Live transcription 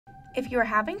If you are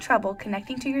having trouble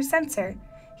connecting to your sensor,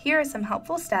 here are some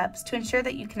helpful steps to ensure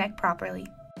that you connect properly.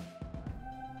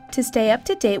 To stay up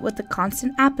to date with the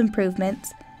constant app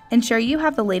improvements, ensure you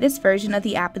have the latest version of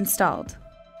the app installed.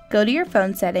 Go to your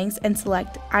phone settings and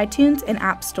select iTunes and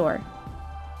App Store.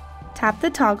 Tap the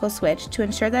toggle switch to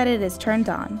ensure that it is turned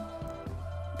on.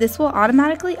 This will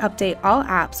automatically update all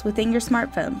apps within your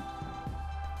smartphone.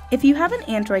 If you have an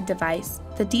Android device,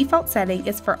 the default setting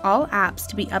is for all apps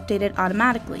to be updated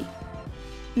automatically.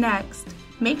 Next,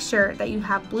 make sure that you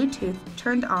have Bluetooth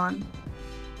turned on.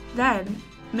 Then,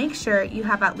 make sure you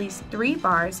have at least 3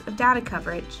 bars of data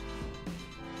coverage.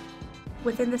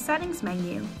 Within the Settings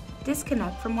menu,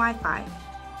 disconnect from Wi-Fi.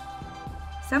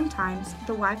 Sometimes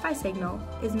the Wi-Fi signal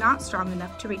is not strong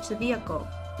enough to reach the vehicle.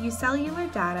 Use cellular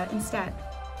data instead.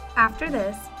 After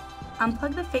this,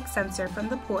 unplug the FIXD sensor from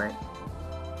the port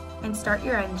and start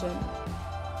your engine.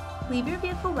 Leave your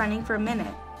vehicle running for a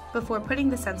minute before putting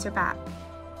the sensor back.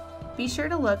 Be sure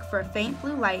to look for a faint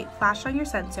blue light flash on your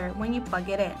sensor when you plug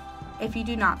it in. If you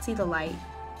do not see the light,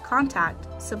 contact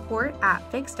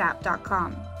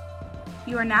support@fixdapp.com.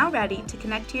 You are now ready to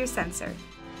connect to your sensor.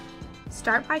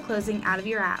 Start by closing out of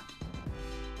your app.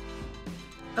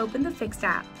 Open the FIXD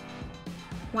app.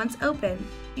 Once open,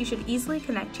 you should easily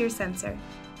connect to your sensor.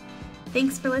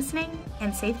 Thanks for listening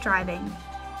and safe driving.